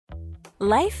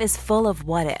Life is full of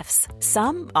what-ifs.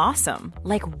 Some awesome,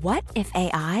 like what if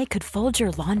AI could fold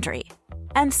your laundry?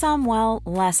 And some, well,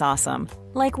 less awesome,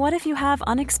 like what if you have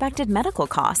unexpected medical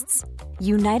costs?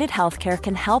 United Healthcare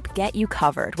can help get you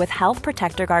covered with Health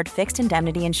Protector Guard fixed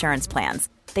indemnity insurance plans.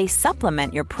 They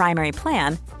supplement your primary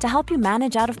plan to help you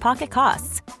manage out-of-pocket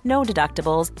costs. No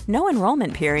deductibles, no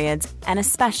enrollment periods, and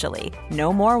especially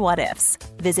no more what-ifs.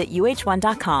 Visit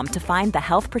uh1.com to find the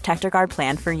Health Protector Guard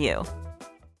plan for you.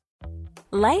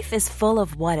 Life is full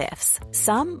of what-ifs.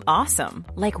 Some awesome,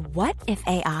 like what if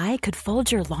AI could fold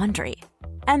your laundry?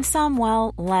 And some,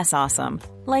 well, less awesome,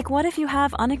 like what if you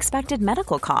have unexpected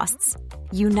medical costs?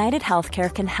 United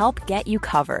Healthcare can help get you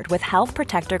covered with Health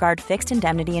Protector Guard fixed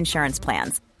indemnity insurance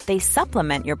plans. They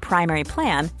supplement your primary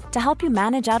plan to help you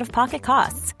manage out-of-pocket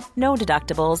costs. No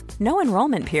deductibles, no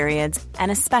enrollment periods,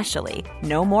 and especially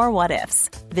no more what-ifs.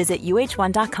 Visit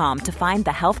uh1.com to find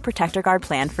the Health Protector Guard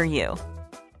plan for you.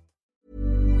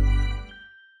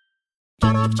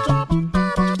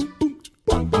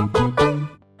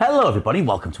 Hello everybody,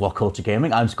 welcome to What Culture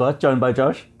Gaming. I'm Scott, joined by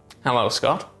Josh. Hello,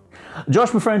 Scott.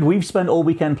 Josh, my friend, we've spent all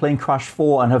weekend playing Crash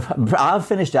 4 and I've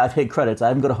finished it, I've hit credits, I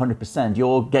haven't got 100%.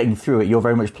 You're getting through it, you're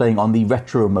very much playing on the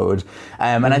retro mode.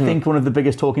 And I think one of the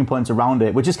biggest talking points around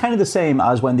it, which is kind of the same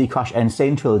as when the Crash N.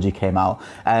 Sane trilogy came out,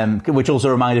 which also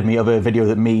reminded me of a video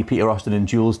that me, Peter Austin and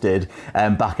Jules did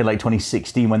back in like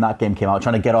 2016 when that game came out,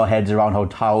 trying to get our heads around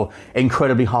how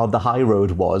incredibly hard the high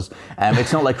road was.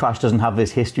 It's not like Crash doesn't have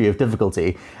this history of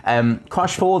difficulty.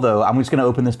 Crash 4 though, I'm just going to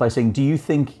open this by saying, do you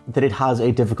think that it has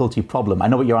a difficulty problem? I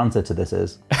know what your answer to this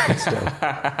is.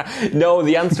 No,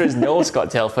 the answer is no, Scott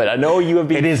Telford. I know you have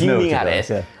been fuming at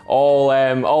it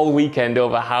all weekend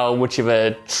over how much of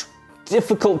a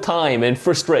difficult time and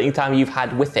frustrating time you've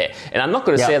had with it. And I'm not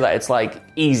going to say that it's like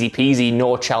easy peasy,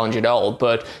 no challenge at all.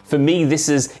 But for me, it's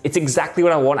exactly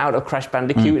what I want out of Crash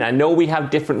Bandicoot. And I know we have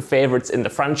different favorites in the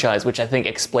franchise, which I think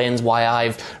explains why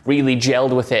I've really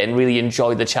gelled with it and really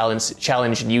enjoyed the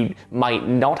challenge and you might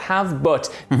not have. But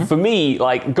for me,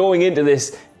 like going into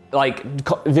this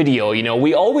video, you know,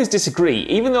 we always disagree,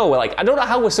 even though we're like, I don't know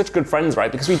how we're such good friends, right?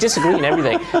 Because we disagree in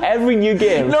everything. Every new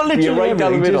game, we're right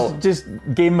down the middle. Just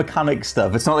game mechanic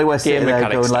stuff. It's not like we're sitting there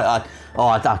going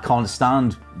like, I can't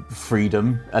stand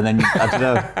freedom, and then I don't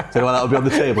know that would be on the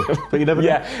table, but you never know.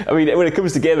 Yeah, I mean, when it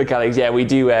comes to game mechanics, we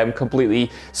do completely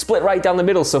split right down the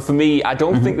middle. So for me, I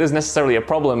don't think there's necessarily a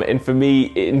problem, and for me,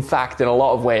 in fact, in a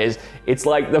lot of ways, it's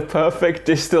like the perfect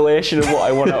distillation of what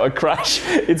I want out of Crash.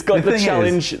 It's got the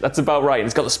challenge, that's about right.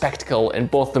 It's got the spectacle, and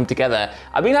both of them together.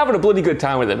 I've been having a bloody good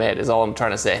time with it, mate, is all I'm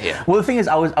trying to say here. Well, the thing is,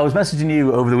 I was messaging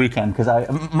you over the weekend, because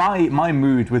my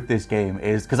mood with this game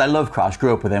is, because I love Crash,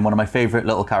 grew up with him, one of my favourite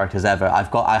little characters ever.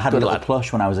 I had a little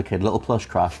plush when I was a kid, little plush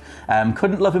Crash.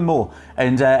 Couldn't love him more.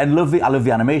 And I love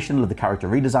the animation, love the character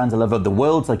redesigns, I love the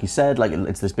worlds, like you said, like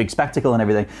it's this big spectacle and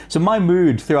everything. So my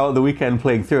mood throughout the weekend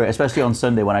playing through it, especially on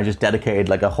Sunday when I just dedicated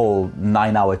like a whole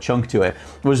 9-hour chunk to it,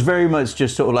 was very much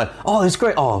just sort of like, oh, it's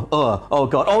great, oh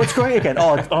god, oh, it's great again,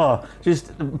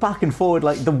 just back and forward,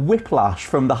 like the whiplash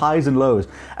from the highs and lows.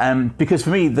 Because for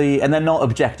me, and they're not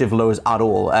objective lows at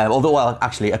all. Although, well,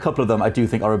 actually, a couple of them I do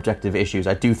think are objective issues.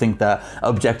 I do think that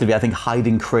objectively, I think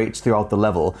hiding crates throughout the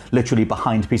level, literally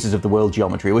behind pieces of the world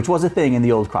geometry, which was a thing in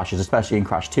the old Crashes, especially in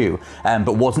Crash 2,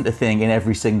 but wasn't a thing in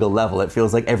every single level. It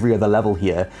feels like every other level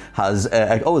here has,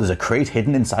 there's a crate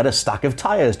hidden inside a stack of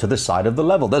tires to the side of the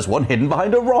level. There's one hidden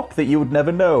behind a rock that you would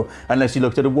never know unless you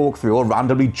looked at a walkthrough or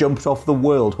randomly jumped off the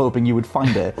world hoping you would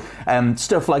find it.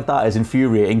 Stuff like that is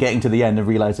infuriating, getting to the end and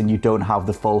realizing you don't have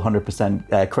the full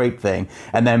 100% crate thing,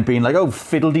 and then being like, oh,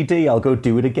 fiddle-dee-dee, I'll go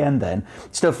do it again then.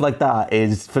 Stuff like that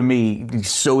is, for me,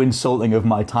 so insulting of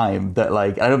my time that,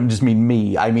 like, I don't just mean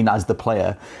me, I mean as the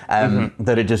player,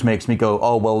 that it just makes me go,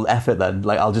 oh, well, F it then,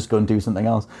 like, I'll just go and do something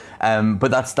else.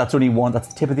 But that's only one, that's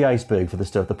the tip of the iceberg for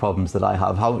the problems that I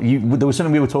have. There was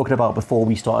something we were talking about before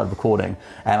we started recording,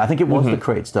 I think it was the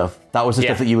crate stuff. That was the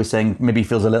stuff that you were saying maybe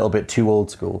feels a little bit too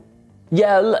old school.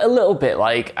 Yeah, a little bit.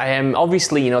 Like,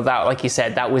 obviously, you know, that, like you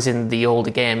said, that was in the older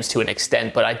games to an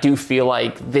extent, but I do feel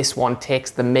like this one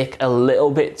takes the mick a little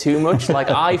bit too much. Like,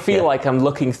 I feel like I'm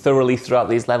looking thoroughly throughout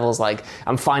these levels. Like,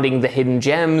 I'm finding the hidden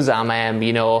gems, I'm,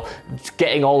 you know,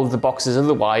 getting all of the boxes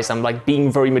otherwise. I'm, like,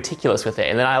 being very meticulous with it.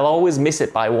 And then I'll always miss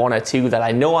it by one or two that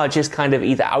I know are just kind of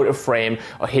either out of frame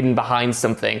or hidden behind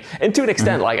something. And to an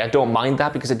extent, like, I don't mind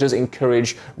that because it does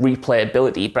encourage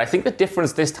replayability. But I think the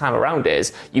difference this time around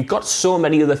is you've got so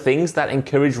many other things that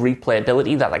encourage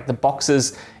replayability that, like, the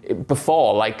boxes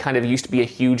before, like, kind of used to be a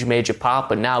huge major part,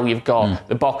 but now you've got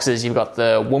the boxes, you've got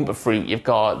the Wumpa Fruit, you've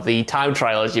got the time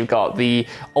trials, you've got the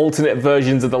alternate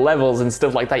versions of the levels and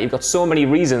stuff like that. You've got so many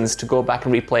reasons to go back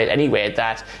and replay it anyway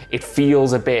that it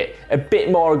feels a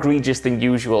bit more egregious than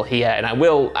usual here. And I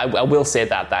will say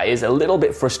that is a little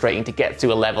bit frustrating to get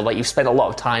through a level that you've spent a lot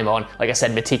of time on, like I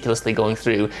said, meticulously going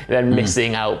through, and then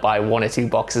missing out by one or two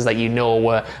boxes that you know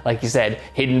were, like you said,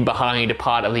 hidden behind a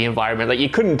part of the environment that you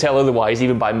couldn't tell otherwise,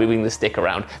 even by moving the stick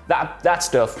around. That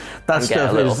stuff can get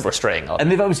a little frustrating. And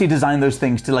they've obviously designed those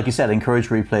things to, like you said, encourage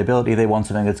replayability. They want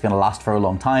something that's going to last for a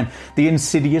long time. The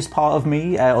insidious part of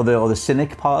me, or the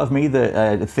cynic part of me,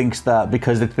 that thinks that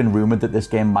because it's been rumored that this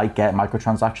game might get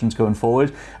microtransactions going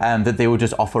forward, that they will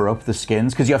just offer up the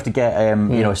skins, because you have to get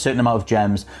a certain amount of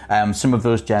gems. Some of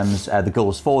those gems, the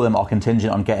goals for them are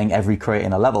contingent on getting every crate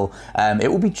in a level.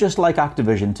 It will be just like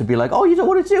Activision to be like, oh, you don't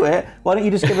want to do it? Why don't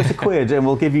you just give us £1 and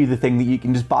we'll give you the thing that you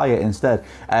can just buy it instead.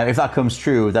 If that comes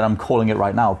true, then I'm calling it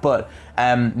right now. But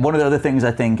one of the other things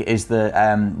I think is that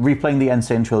replaying the N.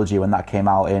 Sane Trilogy when that came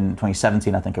out in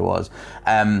 2017, I think it was,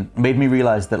 made me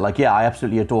realize that, like, I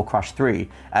absolutely adore Crash 3.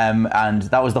 And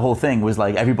that was the whole thing, was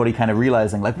like everybody kind of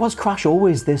realizing, like, was Crash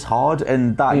always this hard?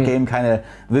 And that game kind of,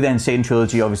 the N. Sane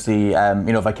Trilogy, obviously,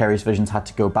 Vicarious Visions had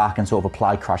to go back and sort of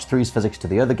apply Crash 3's physics to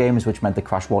the other games, which meant that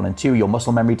Crash 1 and 2, your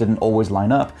muscle memory didn't always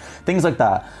line up. Things like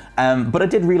that. But I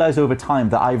did realize over time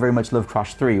that I very much loved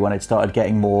Crash 3 when it started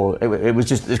getting more. It was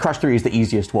just, Crash 3 is the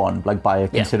easiest one, like by a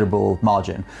considerable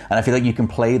margin. And I feel like you can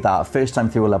play that first time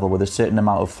through a level with a certain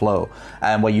amount of flow,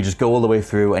 where you just go all the way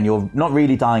through and you're not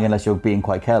really dying unless you're being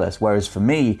quite careless. Whereas for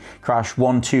me, Crash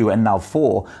 1, 2, and now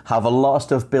 4 have a lot of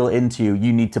stuff built into you.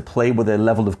 You need to play with a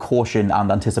level of caution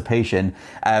and anticipation,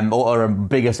 or a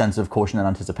bigger sense of caution and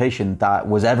anticipation that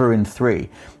was ever in 3.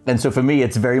 And so for me,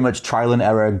 it's very much trial and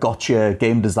error, gotcha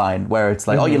game design, where it's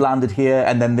like, oh, you landed here,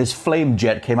 and then this flame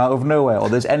jet came out of nowhere, or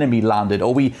this enemy landed,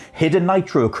 or we hid a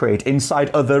nitro crate inside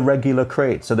other regular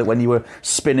crates, so that when you were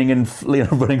spinning and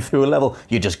running through a level,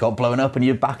 you just got blown up and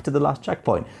you're back to the last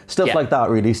checkpoint. Stuff like that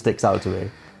really sticks out to me.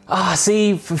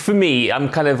 See, for me, I'm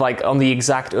kind of like on the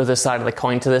exact other side of the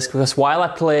coin to this, because while I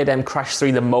played Crash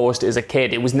 3 the most as a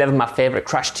kid, it was never my favourite.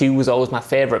 Crash 2 was always my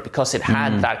favourite because it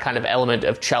had that kind of element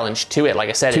of challenge to it. Like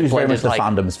I said, 2 is very much the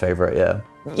fandom's favourite, yeah.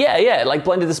 Yeah, like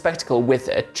blended the spectacle with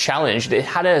a challenge. It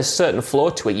had a certain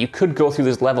flow to it. You could go through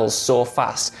those levels so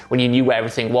fast when you knew where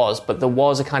everything was, but there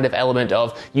was a kind of element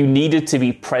of you needed to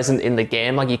be present in the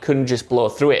game, like you couldn't just blow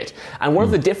through it. And one of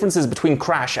the differences between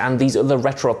Crash and these other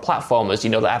retro platformers,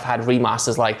 that I've had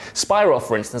remasters like Spyro,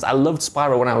 for instance. I loved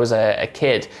Spyro when I was a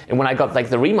kid, and when I got like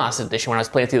the remastered edition when I was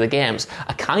playing through the games,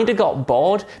 I kind of got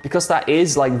bored because that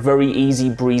is like very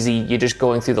easy breezy. You're just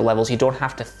going through the levels. You don't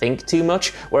have to think too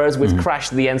much. Whereas with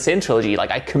Crash, the N. Sane Trilogy, like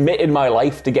I committed my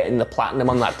life to getting the platinum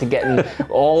on that, to getting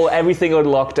everything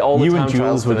unlocked, all the time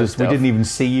trials. We didn't even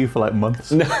see you for like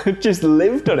months. No, just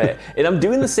lived on it. And I'm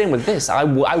doing the same with this. I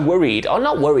worried, or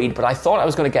not worried, but I thought I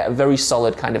was going to get a very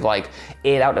solid kind of like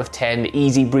 8 out of 10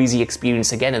 easy breezy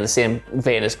experience again in the same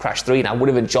vein as Crash 3, and I would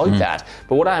have enjoyed that.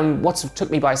 But what took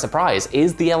me by surprise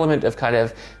is the element of kind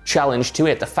of challenge to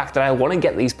it. The fact that I want to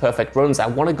get these perfect runs, I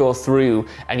want to go through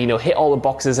and hit all the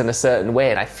boxes in a certain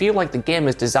way, and I feel like the game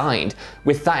is designed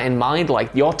with that in mind.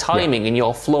 Like your timing and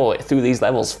your flow through these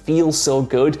levels feels so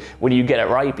good when you get it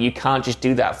right, but you can't just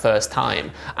do that first time.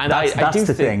 And that's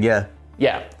the thing.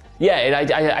 Yeah,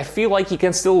 and I feel like you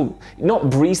can still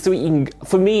not breeze through it.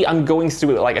 For me, I'm going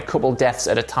through it like a couple deaths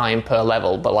at a time per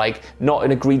level, but like not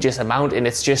an egregious amount. And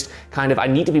it's just kind of, I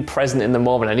need to be present in the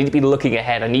moment. I need to be looking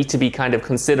ahead. I need to be kind of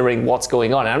considering what's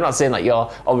going on. And I'm not saying that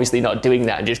you're obviously not doing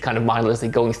that and just kind of mindlessly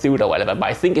going through it or whatever, but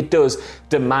I think it does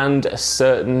demand a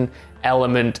certain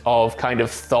element of kind of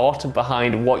thought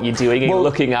behind what you're doing and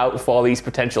looking out for these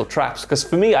potential traps. Because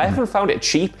for me, I haven't found it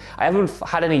cheap. I haven't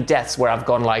had any deaths where I've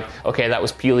gone like, okay, that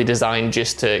was purely designed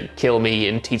just to kill me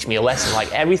and teach me a lesson.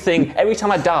 Like every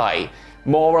time I die,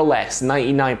 more or less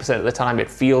 99% of the time it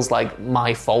feels like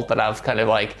my fault that I've kind of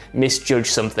like misjudged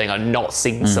something or not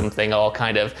seen something or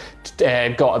kind of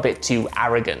got a bit too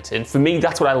arrogant. And for me,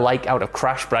 that's what I like out of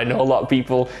Crash, but I know a lot of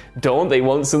people don't. They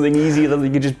want something easier that they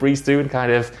can just breeze through and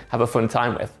kind of have a fun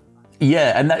time with.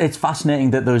 Yeah, and it's fascinating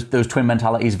that those twin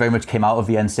mentalities very much came out of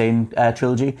the N. Sane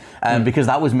Trilogy, because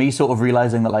that was me sort of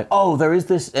realizing that, like, oh, there is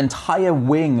this entire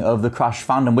wing of the Crash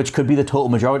fandom, which could be the total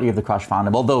majority of the Crash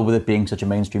fandom, although with it being such a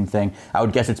mainstream thing, I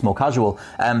would guess it's more casual.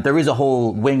 There is a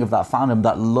whole wing of that fandom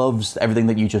that loves everything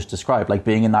that you just described, like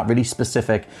being in that really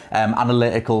specific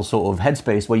analytical sort of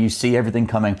headspace where you see everything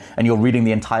coming and you're reading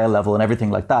the entire level and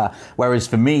everything like that. Whereas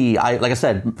for me, like I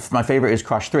said, my favorite is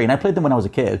Crash 3, and I played them when I was a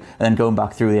kid, and then going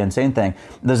back through the N. Sane same thing.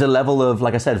 There's a level of,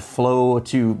 like I said, flow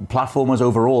to platformers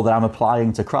overall that I'm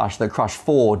applying to Crash that Crash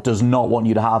 4 does not want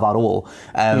you to have at all.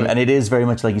 And it is very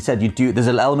much like you said, there's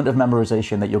an element of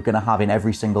memorization that you're going to have in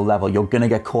every single level. You're going to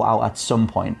get caught out at some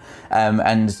point.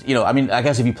 And, you know, I mean, I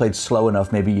guess if you played slow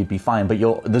enough, maybe you'd be fine, but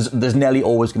there's nearly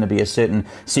always going to be a certain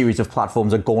series of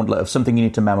platforms, a gauntlet of something you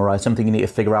need to memorize, something you need to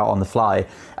figure out on the fly,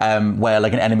 where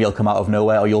like an enemy will come out of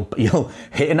nowhere, or you'll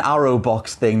hit an arrow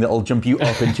box thing that'll jump you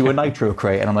up into a nitro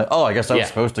crate, and I'm like, oh, I guess I was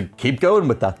supposed to keep going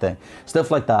with that thing.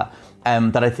 Stuff like that.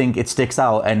 That I think it sticks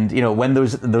out, and you know, when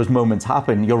those moments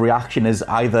happen, your reaction is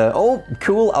either, oh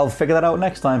cool, I'll figure that out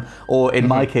next time, or in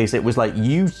my case it was like,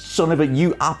 you son of a,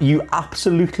 you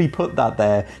absolutely put that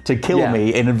there to kill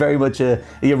me, in very much the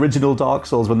original Dark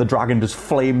Souls when the dragon just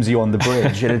flames you on the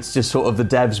bridge and it's just sort of the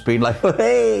devs being like, oh,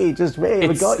 hey, just me,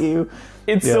 we got you.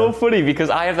 It's so funny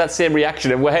because I have that same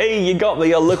reaction of, well, hey, you got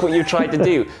me, oh, look what you tried to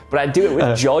do. But I do it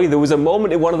with joy. There was a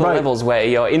moment in one of the levels where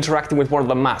you're interacting with one of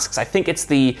the masks. I think it's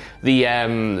I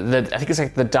think it's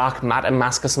like the Dark Matter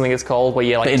mask or something it's called, where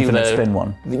you like the infinite spin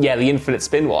one. Yeah, the infinite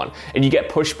spin one. And you get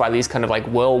pushed by these kind of like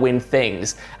whirlwind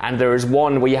things. And there is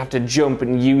one where you have to jump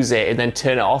and use it and then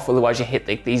turn it off, otherwise you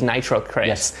hit these nitro crates.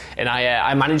 Yes. And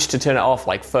I managed to turn it off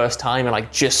like first time and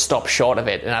like just stop short of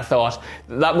it. And I thought,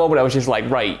 that moment I was just like,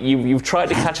 right, you've tried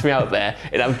to catch me out there,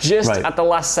 and I've just at the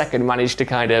last second managed to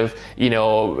kind of, you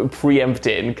know, preempt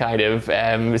it and kind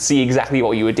of see exactly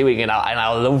what you were doing, and I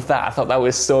love that. I thought that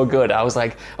was so good. I was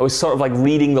sort of like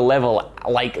reading the level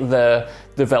like the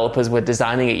developers were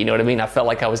designing it, you know what I mean? I felt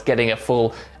like I was getting a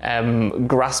full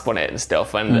grasp on it and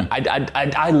stuff, and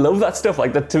I love that stuff.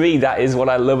 Like that, to me, that is what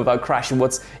I love about Crash, and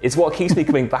it's what keeps me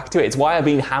coming back to it. It's why I've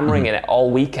been hammering it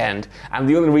all weekend, and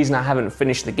the only reason I haven't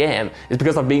finished the game is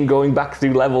because I've been going back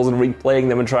through levels and replaying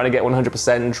them and trying to get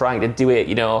 100% and trying to do it,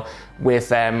 you know,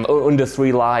 with under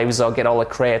 3 lives, or get all the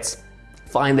crates,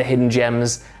 find the hidden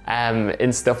gems,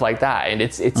 and stuff like that. And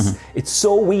it's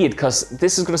so weird, because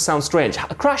this is going to sound strange.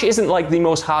 Crash isn't like the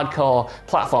most hardcore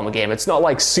platformer game. It's not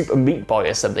like Super Meat Boy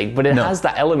or something, but it has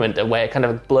that element of where it kind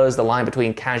of blurs the line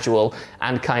between casual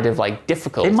and kind of like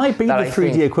difficult. It might be the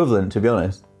 3D equivalent, to be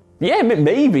honest. Yeah,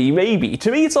 maybe.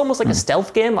 To me, it's almost like a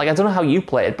stealth game. Like, I don't know how you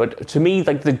play it, but to me,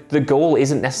 like the goal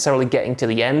isn't necessarily getting to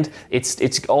the end.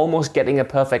 It's almost getting a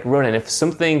perfect run. And if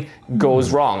something goes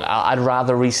wrong, I'd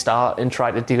rather restart and try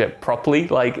to do it properly.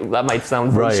 Like, that might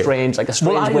sound very strange, like a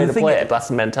strange way to play it, but that's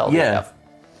the mentality I have.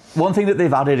 One thing that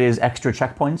they've added is extra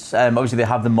checkpoints. Obviously, they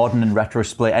have the modern and retro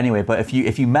split anyway, but if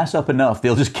you mess up enough,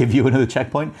 they'll just give you another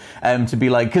checkpoint to be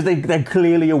like, because they're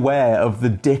clearly aware of the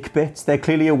dick bits. They're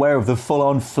clearly aware of the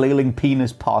full-on flailing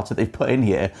penis parts that they've put in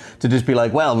here to just be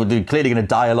like, well, we're clearly going to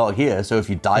die a lot here, so if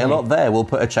you die a lot there, we'll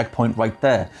put a checkpoint right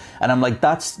there. And I'm like,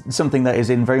 that's something that is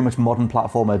in very much modern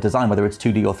platformer design, whether it's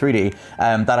 2D or 3D.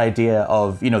 That idea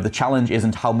of, you know, the challenge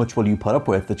isn't how much will you put up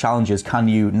with, the challenge is, can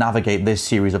you navigate this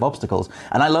series of obstacles?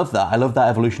 And I love that. I love that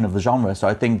evolution of the genre. So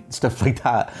I think stuff like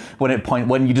that,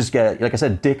 when you just get, like I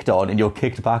said, dicked on, and you're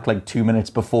kicked back like 2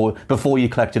 minutes before you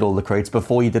collected all the crates,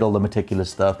 before you did all the meticulous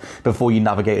stuff, before you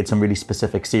navigated some really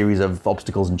specific series of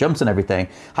obstacles and jumps and everything,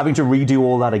 having to redo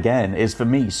all that again is, for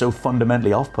me, so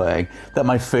fundamentally off-putting that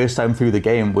my first time through the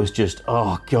game was just,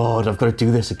 oh god, I've got to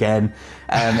do this again.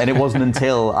 And it wasn't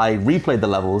until I replayed the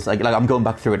levels, like I'm going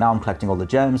back through it now, I'm collecting all the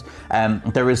gems.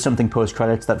 There is something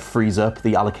post-credits that frees up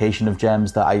the allocation of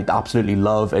gems that I absolutely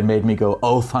love, and made me go,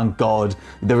 oh, thank God,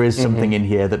 there is something in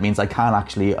here that means I can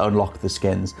actually unlock the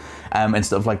skins and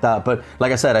stuff like that. But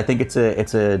like I said, I think it's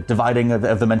a dividing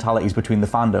of the mentalities between the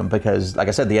fandom, because like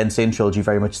I said, the N. Sane Trilogy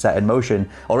very much set in motion,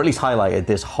 or at least highlighted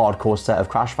this hardcore set of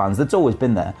Crash fans that's always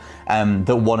been there,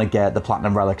 that want to get the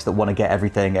Platinum Relics, that want to get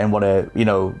everything, and want to, you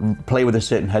know, play with a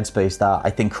certain headspace that I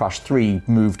think Crash 3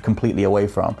 moved completely away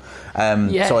from.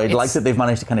 So I like that they've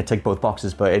managed to kind of tick both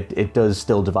boxes, but it does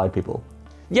still divide people.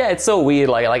 Yeah, it's so weird.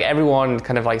 Like everyone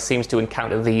kind of like seems to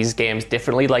encounter these games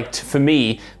differently. Like for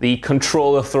me, the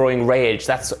controller throwing rage,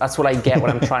 that's what I get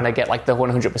when I'm trying to get like the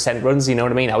 100% runs, you know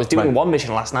what I mean? I was doing one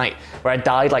mission last night where I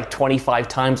died like 25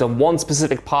 times on one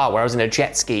specific part where I was in a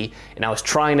jet ski and I was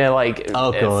trying to like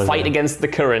fight against the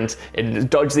current and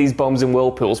dodge these bombs and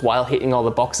whirlpools while hitting all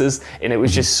the boxes, and it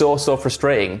was just so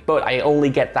frustrating. But I only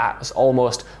get that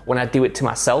almost when I do it to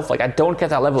myself. Like I don't get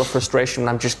that level of frustration when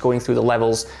I'm just going through the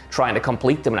levels trying to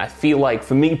complete them. And I feel like,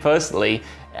 for me personally,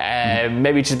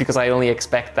 maybe just because I only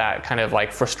expect that kind of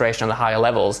like frustration on the higher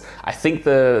levels, I think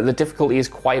the difficulty is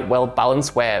quite well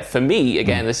balanced, where for me,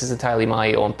 again, this is entirely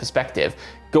my own perspective,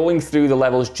 going through the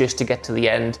levels just to get to the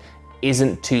end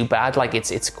isn't too bad. Like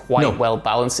it's quite well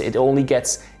balanced. It only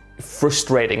gets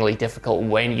frustratingly difficult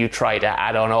when you try to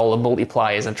add on all the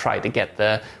multipliers and try to get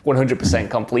the 100%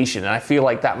 completion. And I feel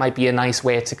like that might be a nice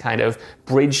way to kind of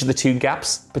bridge the two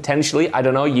gaps, potentially. I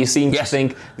don't know, you seem to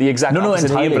think the exact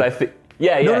opposite here, but I think...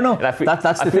 No. That's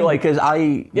the thing, like, because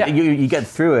you get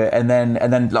through it, and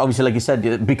then obviously, like you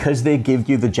said, because they give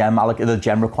you the gem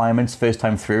requirements first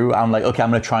time through, I'm like, okay,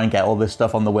 I'm going to try and get all this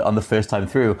stuff on the first time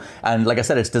through. And like I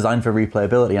said, it's designed for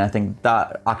replayability, and I think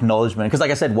that acknowledgement, because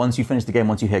like I said, once you finish the game,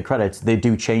 once you hit credits, they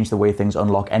do change the way things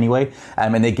unlock anyway,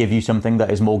 and they give you something that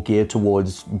is more geared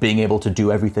towards being able to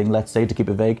do everything, let's say, to keep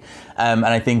it vague. And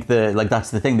I think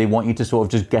that's the thing, they want you to sort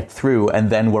of just get through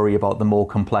and then worry about the more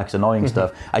complex, annoying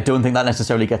stuff. I don't think that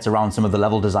necessarily gets around some of the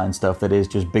level design stuff that is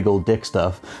just big old dick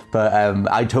stuff, but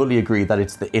I totally agree that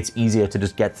it's easier to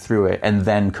just get through it and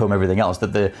then comb everything else,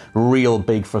 that the real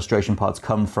big frustration parts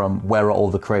come from where are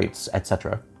all the crates,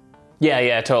 etc.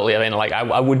 Yeah, totally. I mean, like,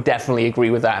 I would definitely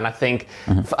agree with that, and I think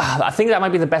that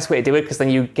might be the best way to do it, because then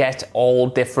you get all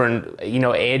different,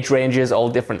 age ranges, all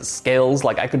different skills.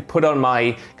 Like, I could put on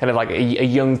my kind of like a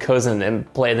young cousin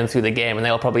and play them through the game, and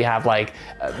they'll probably have like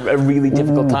a really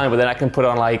difficult time. But then I can put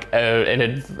on like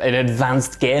an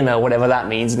advanced gamer, whatever that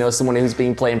means. Someone who's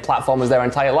been playing platformers their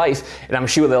entire life, and I'm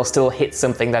sure they'll still hit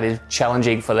something that is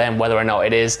challenging for them, whether or not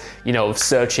it is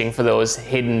searching for those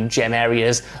hidden gem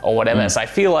areas or whatever. So I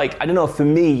feel like, I don't know, for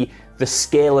me, the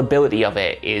scalability of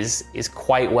it is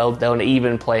quite well done,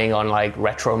 even playing on like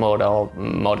retro mode or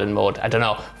modern mode. I don't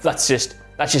know. That's just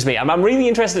me. I'm really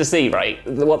interested to see, right,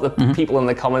 what the people in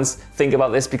the comments think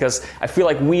about this, because I feel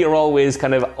like we are always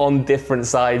kind of on different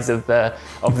sides of the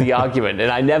argument, and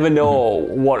I never know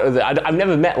I've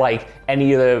never met like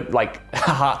any of the like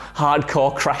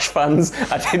hardcore Crash fans.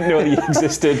 I didn't know they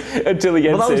existed until the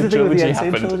N. Sane Trilogy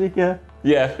happened.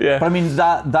 Yeah. But I mean,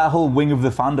 that whole wing of the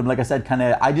fandom, like I said,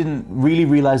 I didn't really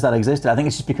realize that existed. I think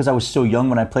it's just because I was so young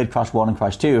when I played Crash 1 and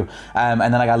Crash 2, and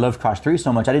then I loved Crash 3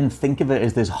 so much, I didn't think of it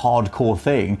as this hardcore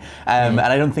thing, and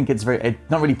I don't think it's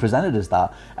not really presented as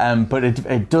that, but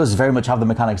it does very much have the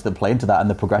mechanics that play into that, and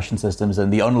the progression systems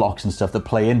and the unlocks and stuff that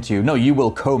play into, no, you will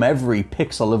comb every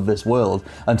pixel of this world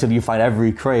until you find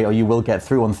every crate, or you will get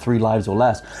through on 3 lives or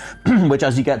less, which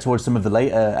as you get towards some of the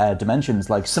later dimensions,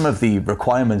 like some of the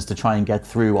requirements to try and get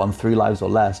through on 3 lives or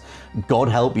less, God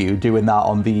help you doing that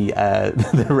on the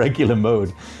regular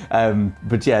mode.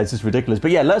 But yeah, it's just ridiculous.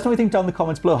 But yeah, let us know what you think down in the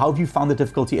comments below. How have you found the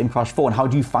difficulty in Crash 4, and how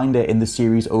do you find it in the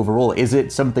series overall? Is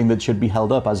it something that should be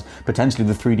held up as potentially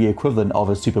the 3D equivalent of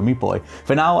a Super Meat Boy?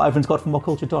 For now, I've been Scott from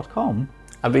WhatCulture.com.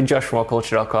 I've been Josh from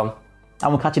WhatCulture.com.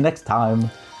 And we'll catch you next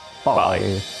time.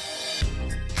 Bye.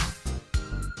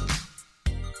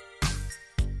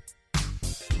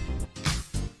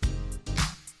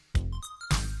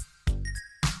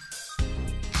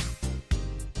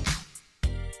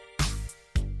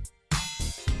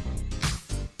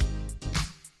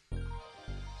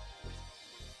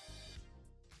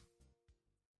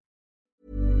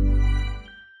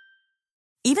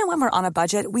 Even when we're on a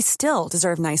budget, we still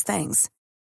deserve nice things.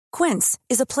 Quince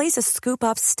is a place to scoop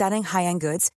up stunning high-end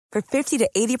goods for 50 to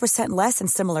 80% less than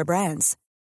similar brands.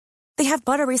 They have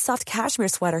buttery soft cashmere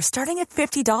sweaters starting at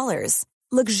 $50,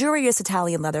 luxurious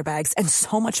Italian leather bags, and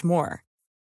so much more.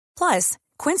 Plus,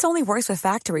 Quince only works with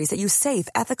factories that use safe,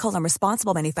 ethical, and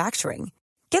responsible manufacturing.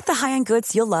 Get the high-end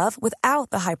goods you'll love without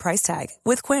the high price tag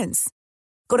with Quince.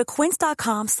 Go to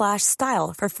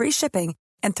quince.com/style for free shipping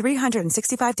and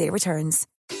 365-day returns.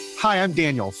 Hi, I'm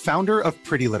Daniel, founder of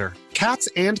Pretty Litter. Cats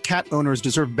and cat owners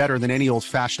deserve better than any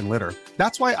old-fashioned litter.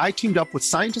 That's why I teamed up with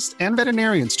scientists and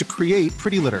veterinarians to create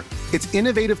Pretty Litter. Its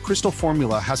innovative crystal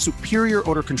formula has superior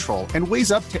odor control and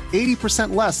weighs up to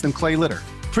 80% less than clay litter.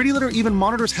 Pretty Litter even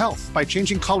monitors health by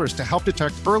changing colors to help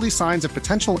detect early signs of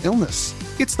potential illness.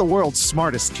 It's the world's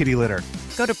smartest kitty litter.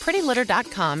 Go to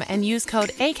prettylitter.com and use code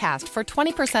ACAST for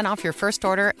 20% off your first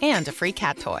order and a free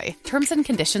cat toy. Terms and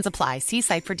conditions apply. See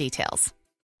site for details.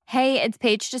 Hey, it's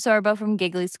Paige DeSorbo from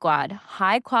Giggly Squad.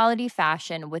 High quality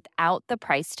fashion without the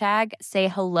price tag. Say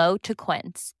hello to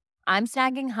Quince. I'm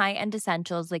snagging high-end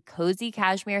essentials like cozy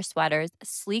cashmere sweaters,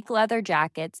 sleek leather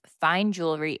jackets, fine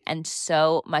jewelry, and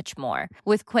so much more.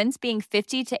 With Quince being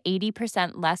 50 to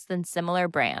 80% less than similar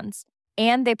brands.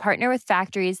 And they partner with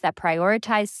factories that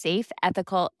prioritize safe,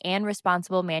 ethical, and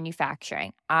responsible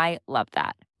manufacturing. I love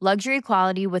that. Luxury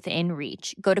quality within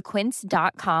reach. Go to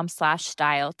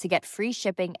quince.com/style to get free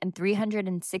shipping and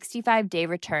 365-day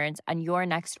returns on your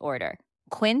next order.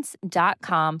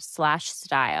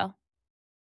 Quince.com/style.